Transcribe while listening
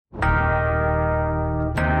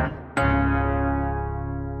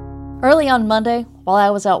Early on Monday, while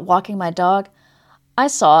I was out walking my dog, I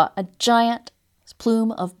saw a giant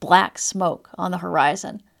plume of black smoke on the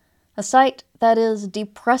horizon, a sight that is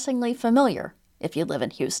depressingly familiar if you live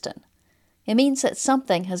in Houston. It means that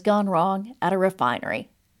something has gone wrong at a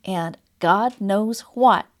refinery, and God knows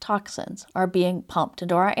what toxins are being pumped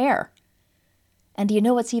into our air. And do you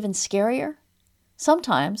know what's even scarier?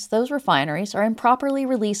 Sometimes those refineries are improperly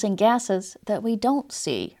releasing gases that we don't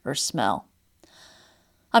see or smell.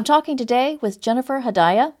 I'm talking today with Jennifer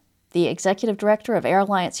Hadaya, the Executive Director of Air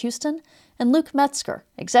Alliance Houston, and Luke Metzger,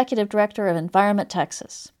 Executive Director of Environment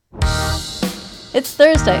Texas. It's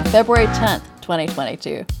Thursday, February 10th,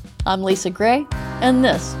 2022. I'm Lisa Gray, and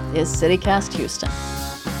this is CityCast Houston.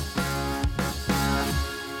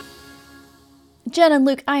 Jen and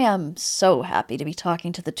Luke, I am so happy to be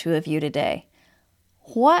talking to the two of you today.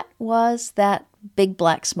 What was that big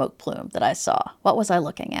black smoke plume that I saw? What was I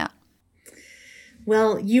looking at?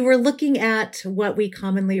 Well, you were looking at what we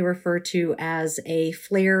commonly refer to as a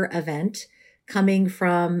flare event coming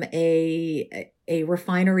from a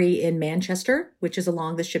refinery in Manchester, which is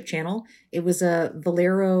along the ship channel. It was a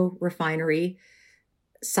Valero refinery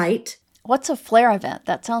site. What's a flare event?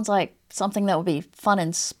 That sounds like something that would be fun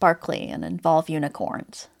and sparkly and involve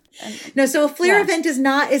unicorns. No, so a flare event is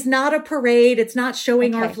not a parade. It's not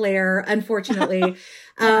showing our flare, unfortunately.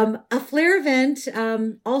 A flare event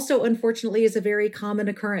also, unfortunately, is a very common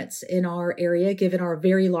occurrence in our area, given our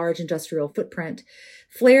very large industrial footprint.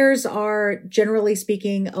 Flares are, generally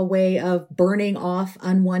speaking, a way of burning off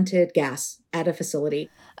unwanted gas at a facility.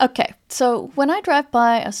 Okay, so when I drive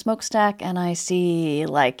by a smokestack and I see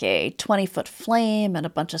like a 20-foot flame and a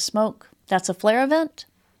bunch of smoke, that's a flare event?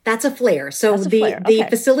 That's a flare. So the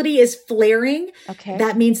facility is flaring. Okay.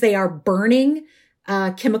 That means they are burning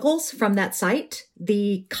chemicals from that site.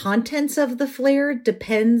 The contents of the flare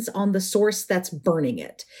depends on the source that's burning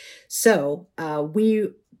it. So we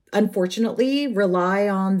unfortunately rely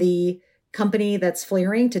on the company that's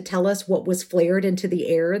flaring to tell us what was flared into the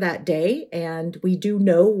air that day. And we do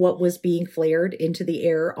know what was being flared into the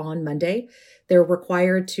air on Monday. They're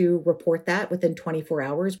required to report that within 24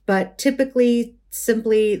 hours. But typically,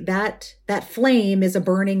 simply that flame is a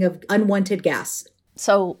burning of unwanted gas.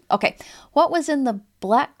 So, okay, what was in the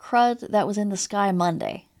black crud that was in the sky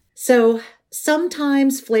Monday? So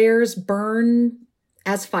sometimes flares burn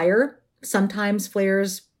as fire. Sometimes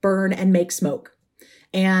flares burn and make smoke.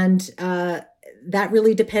 And that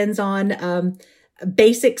really depends on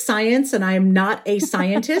basic science. And I am not a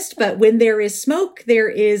scientist, but when there is smoke, there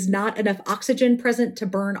is not enough oxygen present to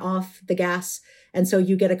burn off the gas. And so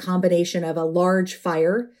you get a combination of a large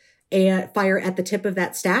fire at the tip of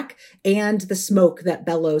that stack and the smoke that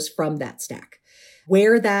bellows from that stack.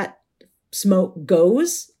 Where that smoke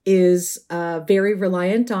goes is very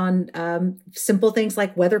reliant on simple things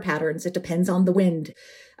like weather patterns. It depends on the wind.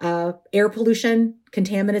 Air pollution,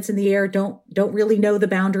 contaminants in the air don't really know the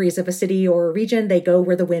boundaries of a city or a region. They go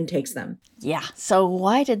where the wind takes them. Yeah. So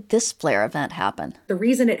why did this flare event happen? The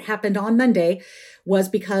reason it happened on Monday was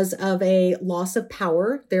because of a loss of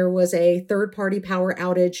power. There was a third-party power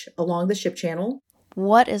outage along the ship channel.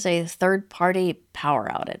 What is a third-party power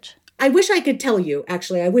outage? I wish I could tell you,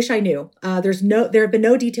 actually. I wish I knew. There have been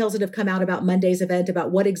no details that have come out about Monday's event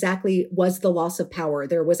about what exactly was the loss of power.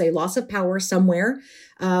 There was a loss of power somewhere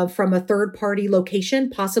from a third-party location,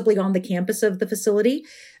 possibly on the campus of the facility.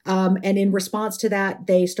 And in response to that,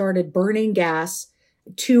 they started burning gas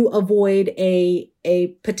to avoid a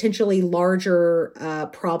potentially larger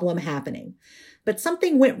problem happening. But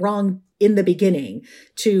something went wrong in the beginning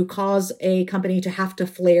to cause a company to have to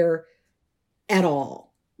flare at all.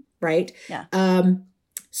 Right? Yeah.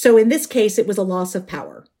 So in this case, it was a loss of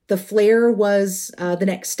power. The flare was the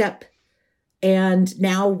next step. And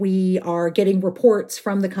now we are getting reports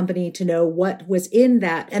from the company to know what was in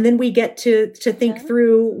that. And then we get to think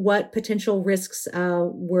through what potential risks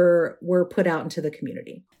were put out into the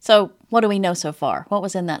community. So what do we know so far? What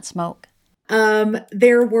was in that smoke?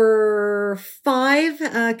 There were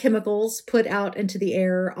 5 chemicals put out into the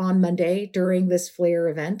air on Monday during this flare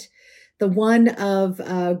event. The one of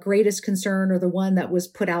greatest concern, or the one that was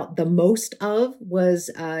put out the most of,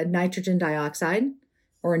 was nitrogen dioxide,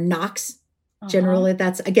 or NOx. Generally,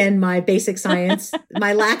 that's, again, my basic science,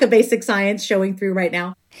 my lack of basic science showing through right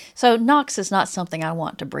now. So NOx is not something I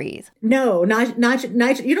want to breathe. No, not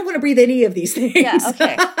you don't want to breathe any of these things. Yeah,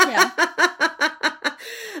 okay. Yeah.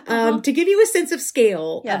 To give you a sense of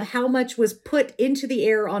scale of how much was put into the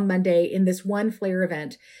air on Monday in this one flare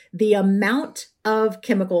event, the amount of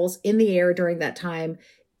chemicals in the air during that time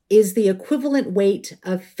is the equivalent weight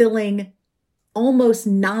of filling almost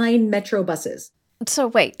 9 metro buses. So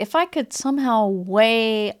wait, if I could somehow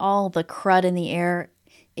weigh all the crud in the air,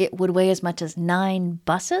 it would weigh as much as 9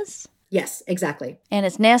 buses? Yes, exactly. And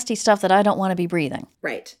it's nasty stuff that I don't want to be breathing.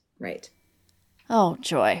 Right, right. Oh,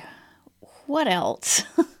 joy. What else?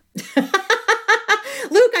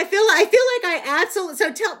 Luke, I feel like I absolutely,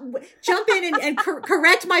 jump in and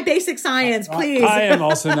correct my basic science, please. I am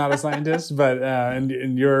also not a scientist, but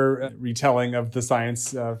and your retelling of the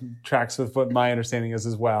science tracks with what my understanding is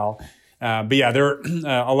as well. But yeah, there are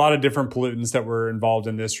a lot of different pollutants that were involved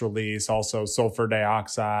in this release. Also, sulfur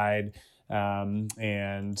dioxide,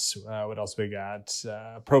 and what else we got?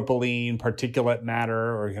 Propylene, particulate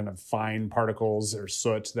matter, or kind of fine particles or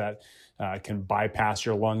soot that can bypass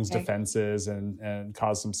your lungs' defenses and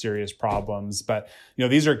cause some serious problems. But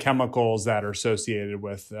these are chemicals that are associated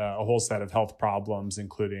with a whole set of health problems,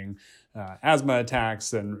 including asthma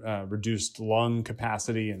attacks and reduced lung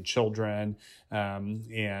capacity in children,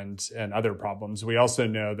 and other problems. We also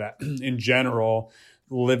know that in general,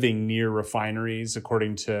 living near refineries,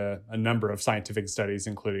 according to a number of scientific studies,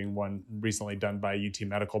 including one recently done by UT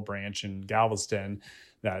Medical Branch in Galveston,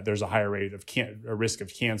 that there's a higher rate of a risk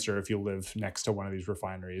of cancer if you live next to one of these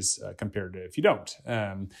refineries compared to if you don't.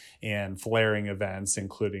 And flaring events,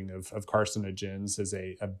 including of carcinogens, is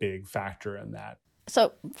a big factor in that.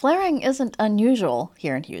 So flaring isn't unusual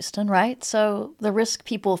here in Houston, right? So the risk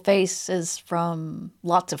people face is from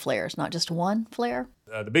lots of flares, not just one flare?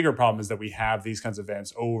 The bigger problem is that we have these kinds of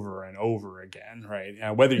events over and over again, right?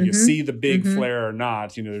 Whether you see the big flare or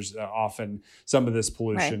not, there's often some of this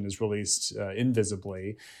pollution is released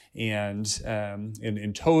invisibly. And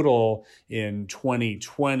in total, in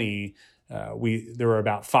 2020, there were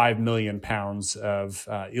about 5 million pounds of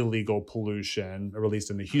illegal pollution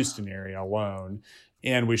released in the Houston area alone.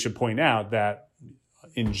 And we should point out that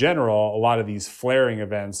in general, a lot of these flaring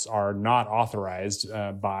events are not authorized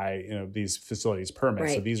by these facilities' permits.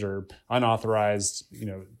 Right. So these are unauthorized,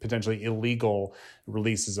 potentially illegal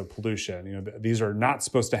releases of pollution. These are not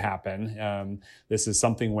supposed to happen. This is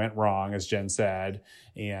something went wrong, as Jen said,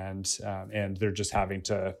 and they're just having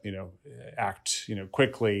to act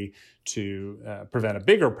quickly to prevent a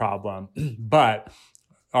bigger problem. But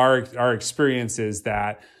our experience is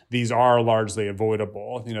that these are largely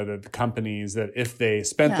avoidable. The companies that if they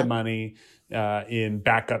spent the money in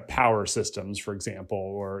backup power systems, for example,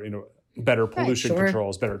 or better pollution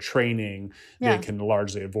controls, better training, they can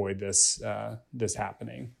largely avoid this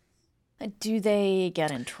happening. Do they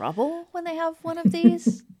get in trouble when they have one of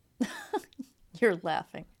these? You're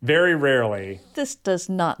laughing. Very rarely. This does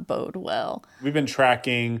not bode well. We've been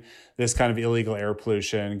tracking this kind of illegal air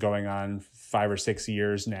pollution going on 5 or 6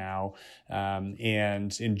 years now.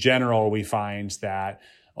 And in general, we find that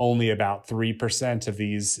only about 3% of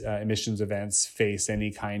these emissions events face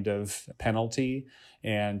any kind of penalty.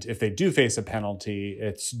 And if they do face a penalty,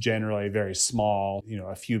 it's generally very small,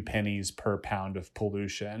 a few pennies per pound of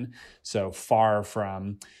pollution. So far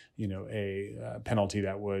from a penalty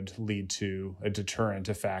that would lead to a deterrent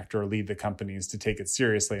effect or lead the companies to take it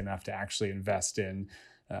seriously enough to actually invest in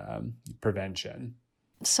prevention.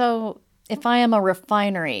 So if I am a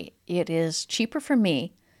refinery, it is cheaper for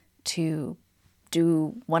me to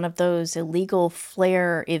do one of those illegal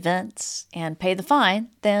flare events and pay the fine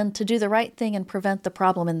than to do the right thing and prevent the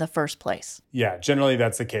problem in the first place. Yeah, generally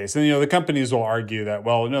that's the case. And, the companies will argue that,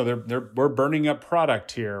 well, no, we're burning up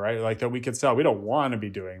product here, right? Like that we could sell. We don't want to be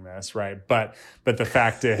doing this, right? But the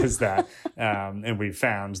fact is that, and we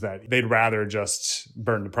found that they'd rather just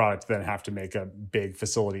burn the product than have to make a big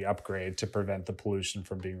facility upgrade to prevent the pollution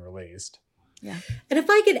from being released. Yeah. And if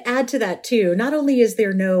I could add to that too, not only is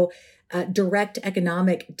there no direct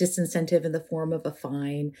economic disincentive in the form of a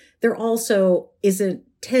fine, there also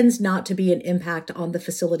tends not to be an impact on the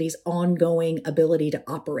facility's ongoing ability to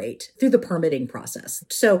operate through the permitting process.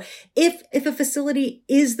 So if a facility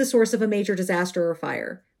is the source of a major disaster or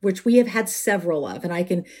fire, which we have had several of, and I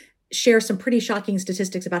can share some pretty shocking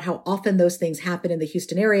statistics about how often those things happen in the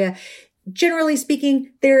Houston area, generally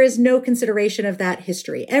speaking, there is no consideration of that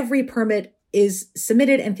history. Every permit is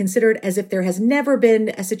submitted and considered as if there has never been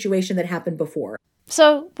a situation that happened before.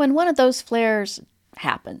 So when one of those flares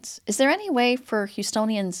happens, is there any way for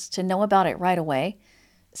Houstonians to know about it right away?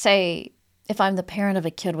 Say, if I'm the parent of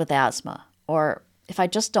a kid with asthma, or if I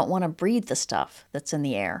just don't want to breathe the stuff that's in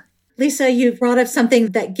the air. Lisa, you've brought up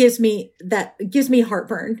something that gives me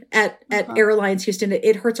heartburn at Airlines Houston.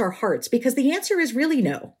 It hurts our hearts because the answer is really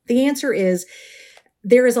no. The answer is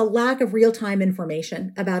there is a lack of real-time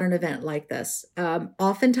information about an event like this.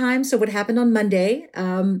 Oftentimes, so what happened on Monday,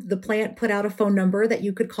 the plant put out a phone number that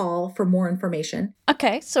you could call for more information.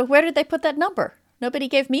 Okay, so where did they put that number? Nobody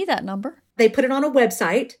gave me that number. They put it on a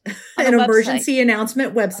website, On an a emergency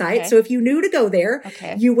announcement website. Okay. So if you knew to go there,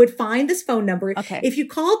 Okay. you would find this phone number. Okay. If you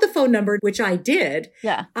called the phone number, which I did,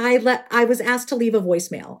 Yeah. I was asked to leave a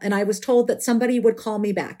voicemail, and I was told that somebody would call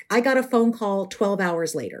me back. I got a phone call 12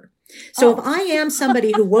 hours later. So if I am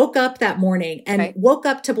somebody who woke up that morning and Okay. woke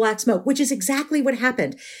up to black smoke, which is exactly what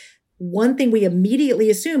happened. One thing we immediately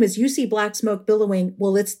assume is you see black smoke billowing.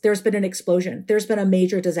 Well, there's been an explosion. There's been a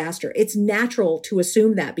major disaster. It's natural to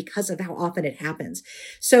assume that because of how often it happens.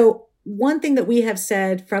 So one thing that we have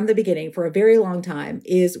said from the beginning for a very long time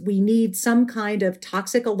is we need some kind of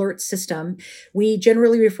toxic alert system. We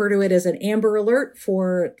generally refer to it as an amber alert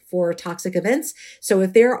for toxic events. So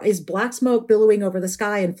if there is black smoke billowing over the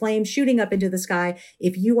sky and flames shooting up into the sky,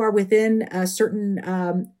 if you are within a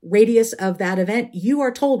certain radius of that event, you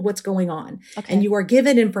are told what's going on. Okay. And you are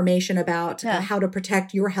given information about Yeah. how to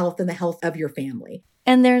protect your health and the health of your family.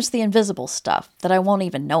 And there's the invisible stuff that I won't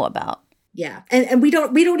even know about. Yeah. And we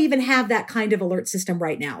don't even have that kind of alert system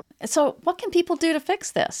right now. So what can people do to fix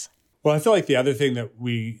this? Well, I feel like the other thing that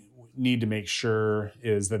we need to make sure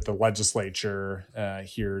is that the legislature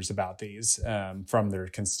hears about these from their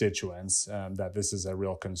constituents, that this is a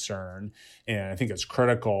real concern. And I think it's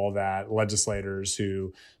critical that legislators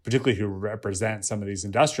particularly who represent some of these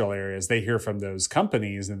industrial areas, they hear from those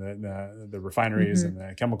companies and the refineries and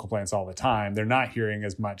the chemical plants all the time. They're not hearing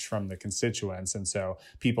as much from the constituents. And so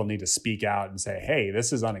people need to speak out and say, hey,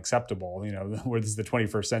 this is unacceptable. This is the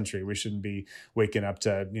 21st century. We shouldn't be waking up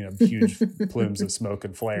to, huge plumes of smoke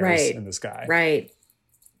and flares in the sky. Right.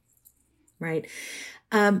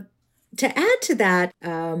 To add to that,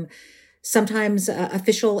 sometimes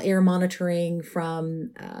official air monitoring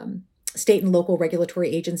from state and local regulatory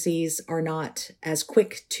agencies are not as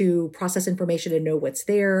quick to process information and know what's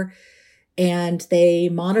there. And they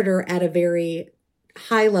monitor at a very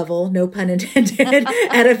high level, no pun intended,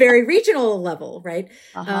 at a very regional level, right?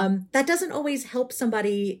 That doesn't always help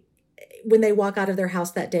somebody when they walk out of their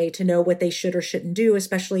house that day to know what they should or shouldn't do,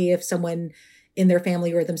 especially if someone in their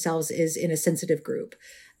family or themselves is in a sensitive group.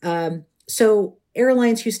 So Air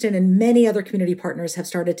Alliance Houston and many other community partners have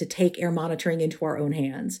started to take air monitoring into our own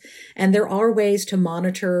hands. And there are ways to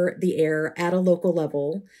monitor the air at a local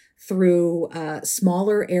level through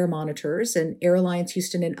smaller air monitors. And Air Alliance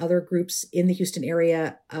Houston and other groups in the Houston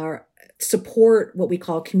area support what we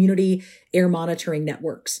call community air monitoring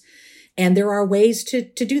networks. And there are ways to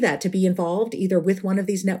do that, to be involved either with one of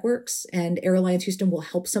these networks, and Air Alliance Houston will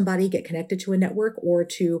help somebody get connected to a network, or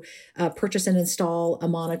to purchase and install a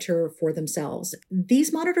monitor for themselves.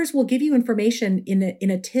 These monitors will give you information in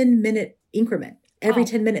a 10-minute increment. Every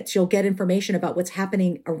 10 minutes, you'll get information about what's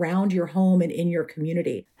happening around your home and in your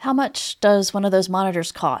community. How much does one of those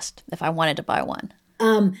monitors cost if I wanted to buy one?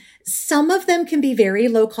 Some of them can be very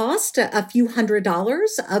low cost, a few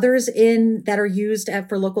 $100s. Others that are used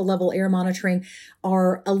for local level air monitoring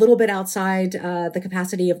are a little bit outside the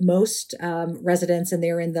capacity of most residents, and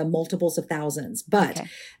they're in the multiples of thousands. But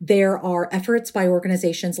there are efforts by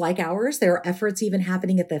organizations like ours. There are efforts even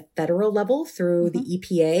happening at the federal level through the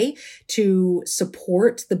EPA to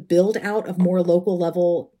support the build out of more local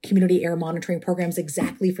level community air monitoring programs,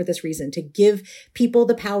 exactly for this reason, to give people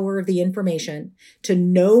the power of the information to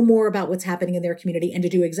know more about what's happening in their community, and to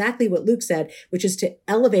do exactly what Luke said, which is to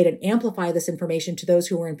elevate and amplify this information to those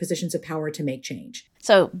who are in positions of power to make change.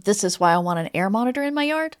 So this is why I want an air monitor in my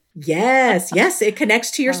yard? Yes, it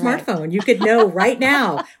connects to your smartphone. You could know right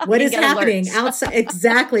now what is happening outside.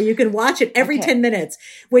 Exactly. You can watch it every 10 minutes,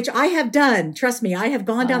 which I have done. Trust me, I have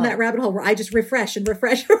gone down that rabbit hole where I just refresh and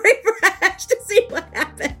refresh and refresh to see what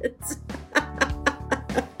happens.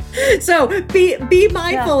 So be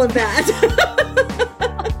mindful of that.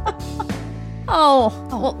 Oh,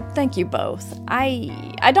 well, thank you both.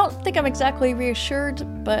 I don't think I'm exactly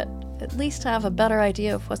reassured, but at least I have a better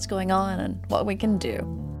idea of what's going on and what we can do.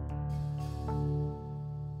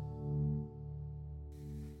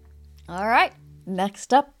 All right,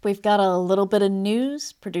 next up, we've got a little bit of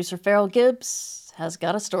news. Producer Farrell Gibbs has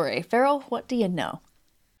got a story. Farrell, what do you know?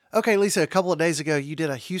 Okay, Lisa, a couple of days ago, you did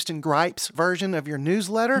a Houston Gripes version of your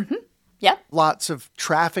newsletter. Yep. Lots of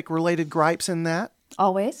traffic-related gripes in that.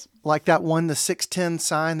 Always. Like that one, the 610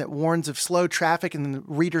 sign that warns of slow traffic, and the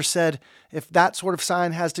reader said, if that sort of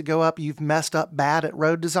sign has to go up, you've messed up bad at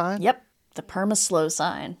road design. Yep, the perma-slow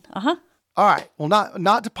sign. All right, well,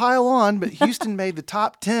 not to pile on, but Houston made the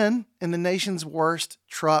top 10 in the nation's worst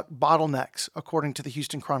truck bottlenecks, according to the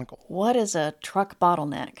Houston Chronicle. What is a truck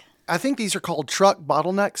bottleneck? I think these are called truck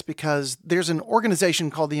bottlenecks because there's an organization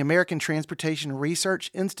called the American Transportation Research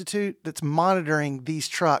Institute that's monitoring these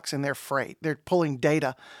trucks and their freight. They're pulling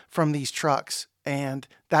data from these trucks And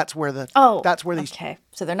that's where these. Okay.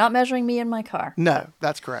 So they're not measuring me in my car. No,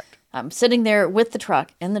 that's correct. I'm sitting there with the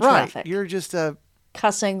truck in the Right. traffic. You're just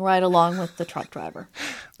cussing right along with the truck driver.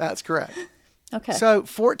 That's correct. Okay. So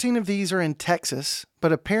 14 of these are in Texas,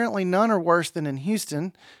 but apparently none are worse than in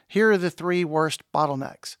Houston. Here are the 3 worst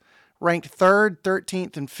bottlenecks, ranked 3rd,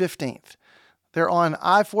 13th, and 15th. They're on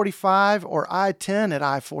I-45 or I-10 at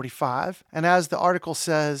I-45. And as the article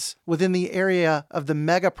says, within the area of the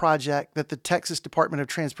mega project that the Texas Department of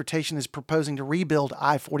Transportation is proposing to rebuild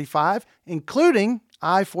I-45, including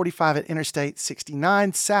I-45 at Interstate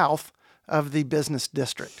 69 south of the business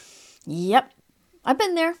district. Yep. I've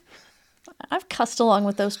been there. I've cussed along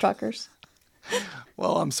with those truckers.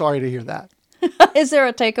 Well, I'm sorry to hear that. Is there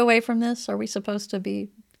a takeaway from this? Are we supposed to be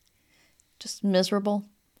just miserable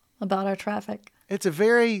about our traffic? It's a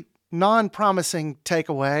very non-promising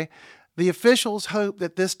takeaway. The officials hope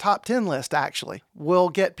that this top 10 list actually will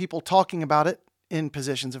get people talking about it in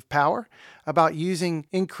positions of power, about using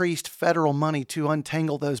increased federal money to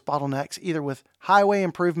untangle those bottlenecks, either with highway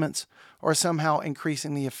improvements or somehow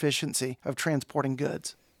increasing the efficiency of transporting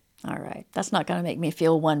goods. All right. That's not going to make me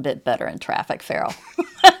feel one bit better in traffic, Farrell.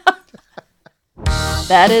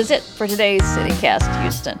 That is it for today's CityCast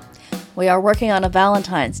Houston. We are working on a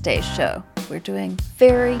Valentine's Day show. We're doing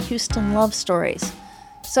very Houston love stories.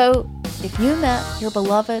 So if you met your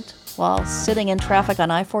beloved while sitting in traffic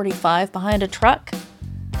on I-45 behind a truck,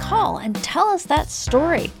 call and tell us that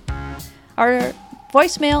story. Our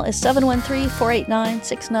voicemail is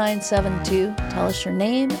 713-489-6972. Tell us your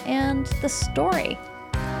name and the story.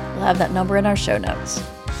 We'll have that number in our show notes.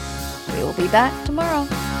 We will be back tomorrow.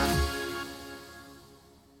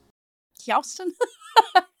 Houston?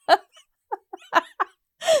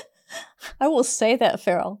 I will say that,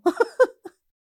 Farrell.